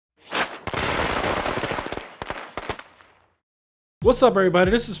What's up,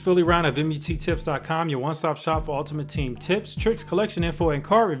 everybody? This is PhillyRon of MUTtips.com, your one-stop shop for Ultimate Team tips, tricks, collection info, and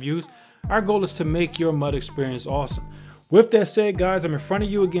card reviews. Our goal is to make your MUT experience awesome. With that said, guys, I'm in front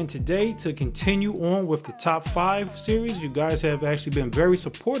of you again today to continue on with the top 5 series. You guys have actually been very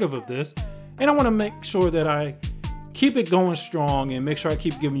supportive of this, and I want to make sure that I keep it going strong and make sure I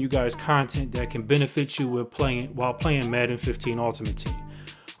keep giving you guys content that can benefit you while playing Madden 15 Ultimate Team.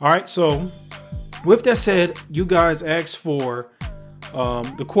 All right, so with that said, you guys asked for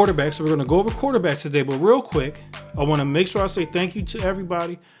the quarterbacks, so we're going to go over quarterbacks today. But real quick, I want to make sure I say thank you to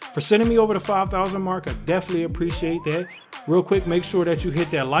everybody for sending me over the 5,000 mark. I definitely appreciate that. Real quick, make sure that you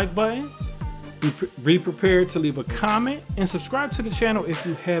hit that like button, be prepared to leave a comment, and subscribe to the channel if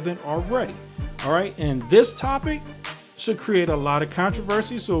you haven't already. All right, and this topic should create a lot of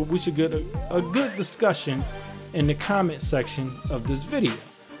controversy, so we should get a good discussion in the comment section of this video.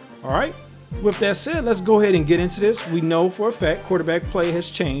 All right. With that said, let's go ahead and get into this. We know for a fact quarterback play has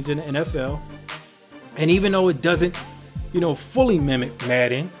changed in the NFL. And even though it doesn't, fully mimic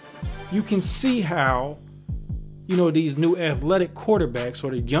Madden, you can see how, these new athletic quarterbacks,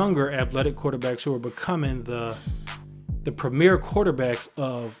 or the younger athletic quarterbacks who are becoming the premier quarterbacks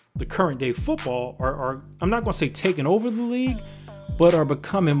of the current day football are I'm not going to say taking over the league, but are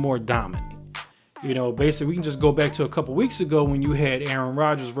becoming more dominant. Basically, we can just go back to a couple weeks ago when you had Aaron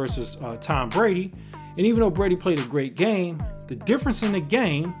Rodgers versus Tom Brady. And even though Brady played a great game, the difference in the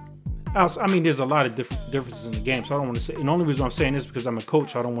game, I mean, there's a lot of differences in the game. So I don't want to say, and the only reason I'm saying this is because I'm a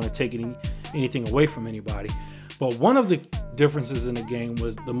coach. So I don't want to take anything away from anybody. But one of the differences in the game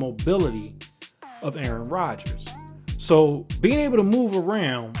was the mobility of Aaron Rodgers. So being able to move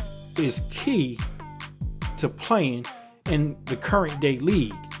around is key to playing in the current day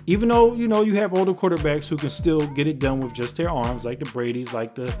league. Even though, you have older quarterbacks who can still get it done with just their arms, like the Bradys,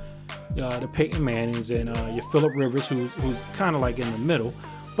 like the Peyton Mannings, and your Phillip Rivers, who's kind of like in the middle.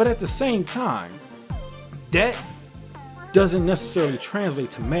 But at the same time, that doesn't necessarily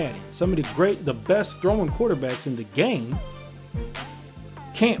translate to Madden. Some of the best throwing quarterbacks in the game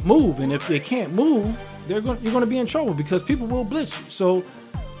can't move. And if they can't move, you're going to be in trouble because people will blitz you. So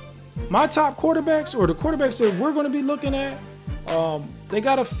my top quarterbacks, or the quarterbacks that we're going to be looking at, they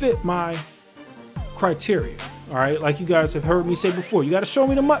got to fit my criteria. All right. Like you guys have heard me say before, you got to show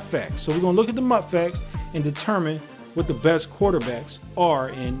me the MUT facts. So we're going to look at the MUT facts and determine what the best quarterbacks are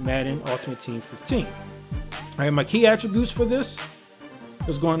in Madden Ultimate Team 15. All right. My key attributes for this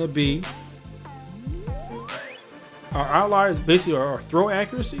is going to be our outliers, basically our throw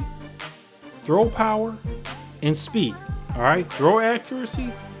accuracy, throw power, and speed. All right. Throw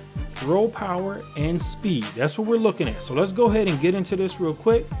accuracy, throw power, and speed. That's what we're looking at. So let's go ahead and get into this real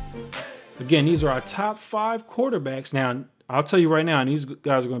quick. Again, these are our top 5 quarterbacks. Now, I'll tell you right now, and these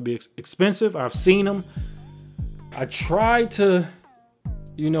guys are going to be expensive. I've seen them. I tried to,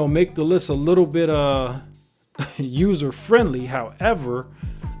 make the list a little bit user-friendly. However,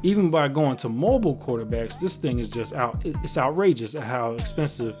 even by going to mobile quarterbacks, this thing is just it's outrageous at how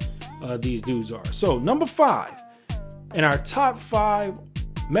expensive these dudes are. So number 5 in our top 5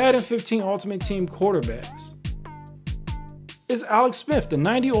 Madden 15 Ultimate Team quarterbacks is Alex Smith, the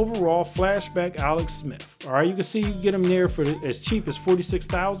 90 overall flashback Alex Smith. All right, you can see you can get him there for as cheap as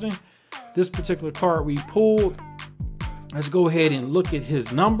 $46,000. This particular card we pulled. Let's go ahead and look at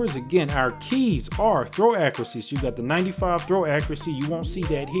his numbers. Again, our keys are throw accuracy. So you got the 95 throw accuracy. You won't see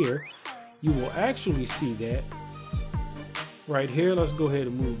that here. You will actually see that right here. Let's go ahead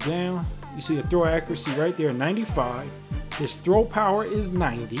and move down. You see the throw accuracy right there, 95. His throw power is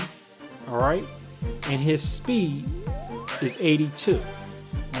 90, all right, and his speed is 82.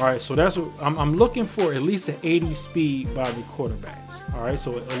 All right, so that's what I'm looking for, at least an 80 speed by the quarterbacks. All right,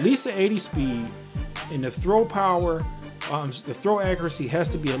 so at least an 80 speed, and the throw power, the throw accuracy has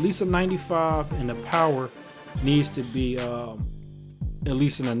to be at least a 95, and the power needs to be at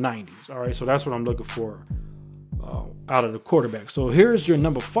least in the 90s. All right, so that's what I'm looking for out of the quarterback. So here's your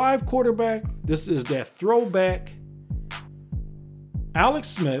number 5 quarterback. This is that throwback Alex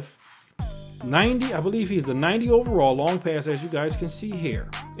Smith, 90, I believe he's the 90 overall long pass, as you guys can see here.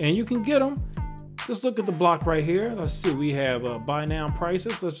 And you can get him. Just look at the block right here. Let's see, we have buy now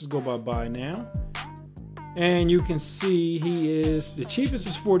prices. Let's just go by buy now. And you can see the cheapest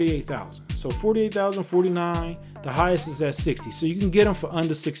is 48,000. So 48,000, 49, the highest is at 60. So you can get him for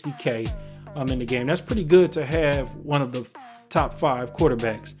under 60K in the game. That's pretty good to have one of the top 5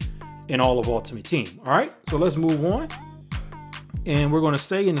 quarterbacks in all of Ultimate Team. All right, so let's move on. And we're going to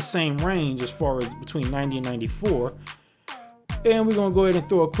stay in the same range as far as between 90 and 94. And we're going to go ahead and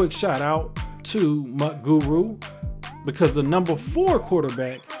throw a quick shout out to MUT Guru, because the number 4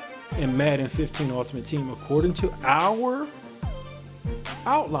 quarterback in Madden 15 Ultimate Team, according to our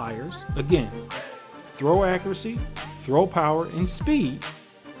outliers, again, throw accuracy, throw power, and speed,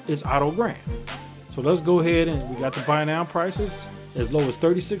 is Otto Graham. So let's go ahead, and we got the buy now prices as low as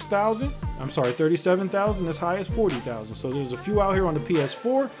 36,000. I'm sorry, 37,000, as high as 40,000. So there's a few out here on the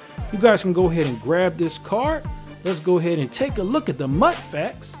PS4. You guys can go ahead and grab this card. Let's go ahead and take a look at the MUT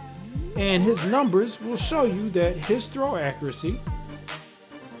facts, and his numbers will show you that his throw accuracy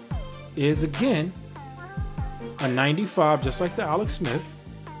is, again, a 95, just like the Alex Smith.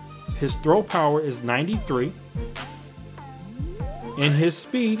 His throw power is 93, and his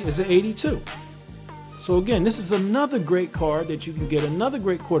speed is an 82. So again, this is another great card that you can get, another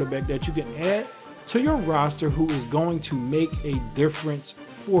great quarterback that you can add to your roster who is going to make a difference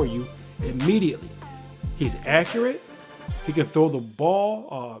for you immediately. He's accurate. He can throw the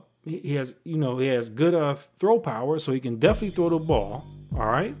ball. He has good throw power, so he can definitely throw the ball. All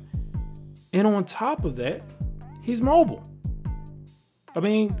right. And on top of that, he's mobile. I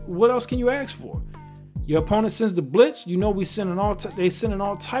mean, what else can you ask for? Your opponent sends the blitz. You know, they sending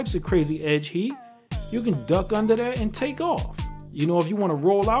all types of crazy edge heat. You can duck under that and take off. You know, if you want to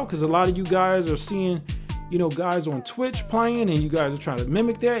roll out, because a lot of you guys are seeing, you know, guys on Twitch playing, and you guys are trying to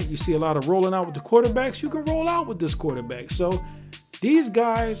mimic that. You see a lot of rolling out with the quarterbacks. You can roll out with this quarterback. So these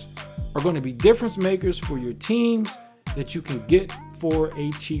guys are going to be difference makers for your teams that you can get for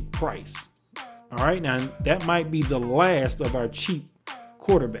a cheap price. All right, now that might be the last of our cheap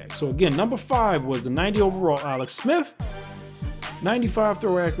quarterbacks. So again, number 5 was the 90 overall Alex Smith, 95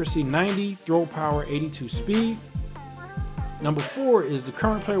 throw accuracy, 90 throw power, 82 speed. Number 4 is the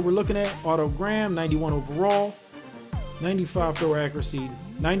current player we're looking at, Otto Graham, 91 overall, 95 throw accuracy,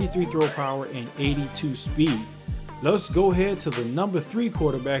 93 throw power, and 82 speed. Let's go ahead to the number 3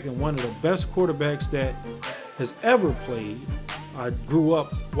 quarterback, and one of the best quarterbacks that has ever played. I grew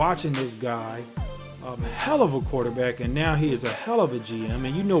up watching this guy, hell of a quarterback, and now he is a hell of a GM,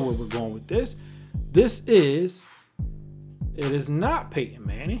 and you know where we're going with this. It is not Peyton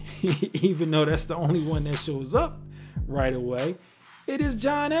Manning, even though that's the only one that shows up right away. It is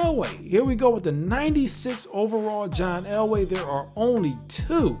John Elway. Here we go with the 96 overall John Elway. There are only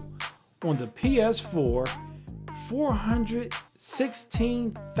 2 on the PS4,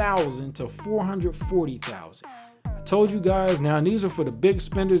 416,000 to 440,000. I told you guys, now these are for the big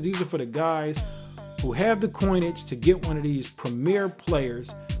spenders. These are for the guys who have the coinage to get one of these premier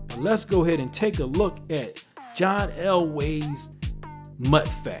players. But let's go ahead and take a look at John Elway's MUT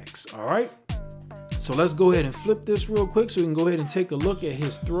facts. All right. So let's go ahead and flip this real quick so we can go ahead and take a look at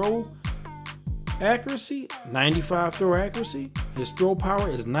his throw accuracy, 95 throw accuracy. His throw power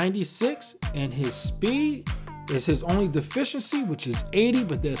is 96, and his speed is his only deficiency, which is 80,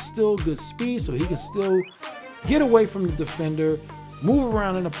 but there's still good speed, so he can still get away from the defender, move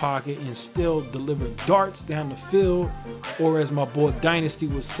around in the pocket, and still deliver darts down the field, or as my boy Dynasty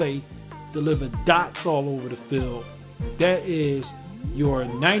would say, deliver dots all over the field. That is your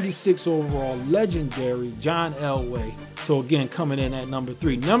 96 overall legendary John Elway. So again, coming in at number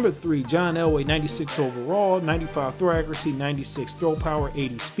 3. Number 3, John Elway, 96 overall, 95 throw accuracy, 96 throw power,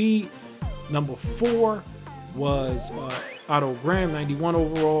 80 speed. Number 4 was Otto Graham, 91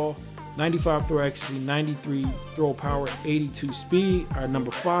 overall, 95 throw accuracy, 93 throw power, 82 speed. Our number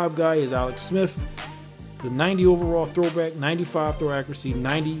 5 guy is Alex Smith, the 90 overall throwback, 95 throw accuracy,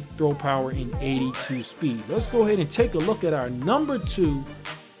 90 throw power, and 82 speed. Let's go ahead and take a look at our number 2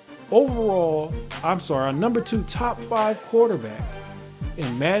 overall, our number 2 top 5 quarterback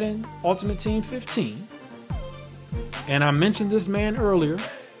in Madden Ultimate Team 15. And I mentioned this man earlier,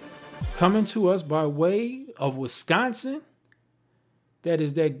 coming to us by way of Wisconsin. That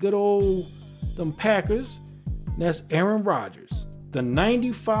is that good old, them Packers. That's Aaron Rodgers. The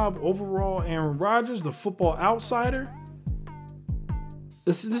 95 overall Aaron Rodgers, the football outsider.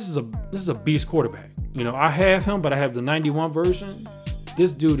 This is a beast quarterback. You know, I have him, but I have the 91 version.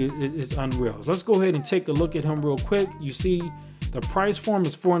 This dude is unreal. Let's go ahead and take a look at him real quick. You see the price for him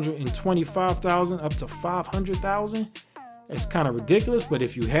is $425,000 up to $500,000. It's kind of ridiculous, but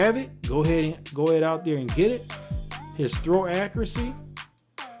if you have it, go ahead out there and get it. His throw accuracy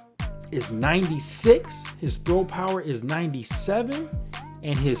is 96, his throw power is 97,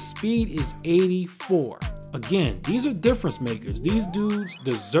 and his speed is 84. Again, these are difference makers. These dudes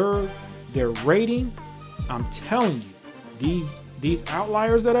deserve their rating. I'm telling you, these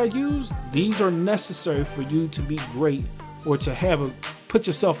outliers that I use, these are necessary for you to be great, or to put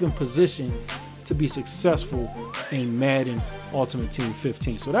yourself in position to be successful in Madden Ultimate Team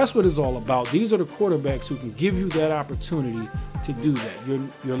 15. So that's what it's all about. These are the quarterbacks who can give you that opportunity to do that.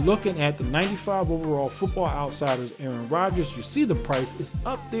 You're looking at the 95 overall football outsiders, Aaron Rodgers. You see the price is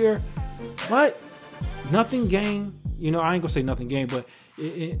up there, but nothing gained. You know, I ain't gonna say nothing gained, but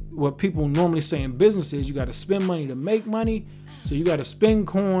what people normally say in business is you got to spend money to make money. So you got to spend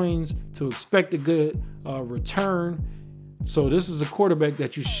coins to expect a good return. So this is a quarterback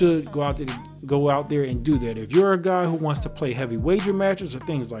that you should go out there and do that. If you're a guy who wants to play heavy wager matches or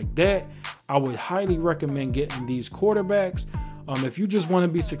things like that, I would highly recommend getting these quarterbacks. If you just want to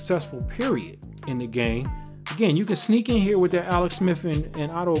be successful, period, in the game, again, you can sneak in here with that Alex Smith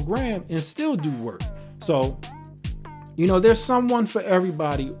and Otto Graham and still do work. So, you know, there's someone for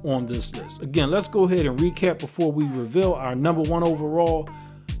everybody on this list. Again, let's go ahead and recap before we reveal our #1 overall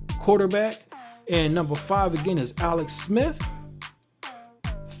quarterback. And number 5 again is Alex Smith,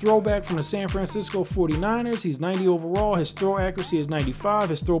 throwback from the San Francisco 49ers. He's 90 overall. His throw accuracy is 95.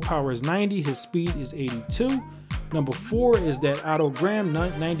 His throw power is 90. His speed is 82. Number 4 is that Otto Graham,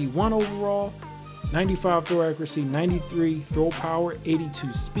 91 overall, 95 throw accuracy, 93 throw power,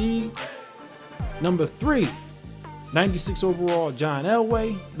 82 speed. Number 3, 96 overall, John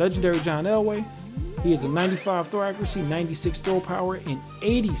Elway, legendary John Elway. He is a 95 throw accuracy, 96 throw power, and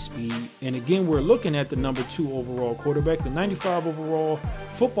 80 speed. And again, we're looking at the number 2 overall quarterback, the 95 overall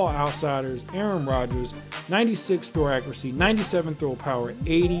Football Outsiders, Aaron Rodgers, 96 throw accuracy, 97 throw power,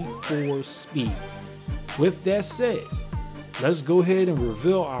 84 speed. With that said, let's go ahead and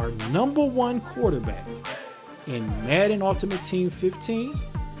reveal our #1 quarterback in Madden Ultimate Team 15.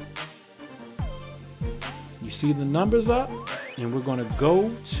 You see the numbers up, and we're going to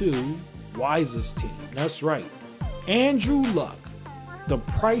go to Wise's team. That's right, Andrew Luck. The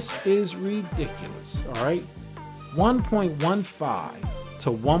price is ridiculous. All right, 1.15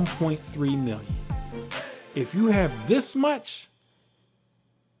 to 1.3 million. If you have this much,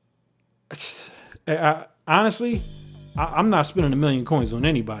 honestly, I'm not spending 1 million coins on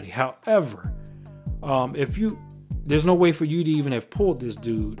anybody. However, there's no way for you to even have pulled this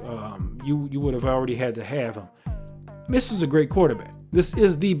dude. You would have already had to have him. This is a great quarterback. This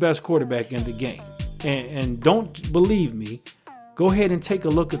is the best quarterback in the game. And don't believe me, go ahead and take a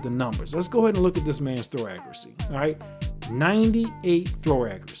look at the numbers. Let's go ahead and look at this man's throw accuracy. All right, 98 throw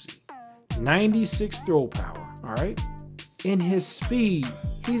accuracy, 96 throw power. All right, in his speed,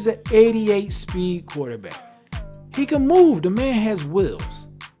 he's an 88 speed quarterback. He can move. The man has wheels.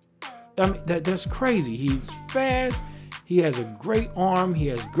 I mean, that's crazy. He's fast. He has a great arm. He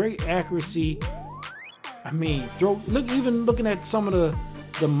has great accuracy. I mean, even looking at some of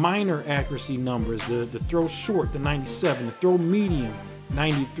the minor accuracy numbers, the throw short, the 97, the throw medium,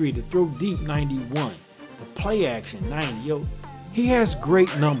 93, the throw deep, 91, the play action, 90. Yo, he has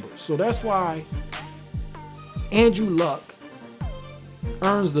great numbers. So that's why Andrew Luck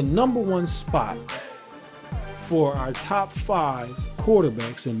earns the #1 spot for our top 5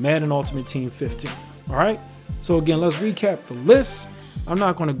 quarterbacks in Madden Ultimate Team 15. All right. So again, let's recap the list. I'm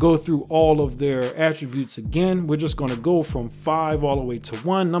not going to go through all of their attributes again. We're just going to go from 5 all the way to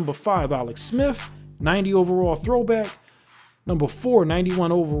 1. Number 5, Alex Smith, 90 overall throwback. Number 4,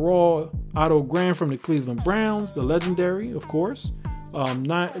 91 overall, Otto Graham from the Cleveland Browns, the legendary, of course.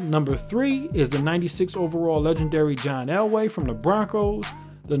 Number 3 is the 96 overall legendary John Elway from the Broncos.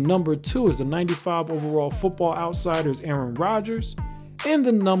 The number 2 is the 95 overall Football Outsiders Aaron Rodgers. And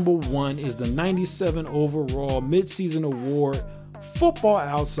the number 1 is the 97 overall midseason award Football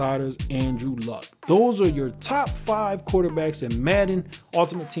Outsiders Andrew Luck. Those are your top 5 quarterbacks in Madden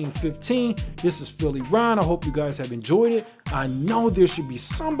Ultimate Team 15. This is PhillyRon. I hope you guys have enjoyed it. I know there should be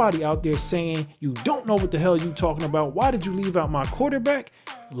somebody out there saying you don't know what the hell you're talking about. Why did you leave out my quarterback?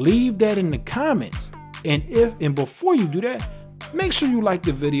 Leave that in the comments. And before you do that, make sure you like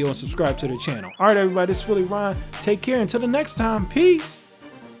the video and subscribe to the channel. All right, everybody, this is PhillyRon. Take care until the next time. Peace.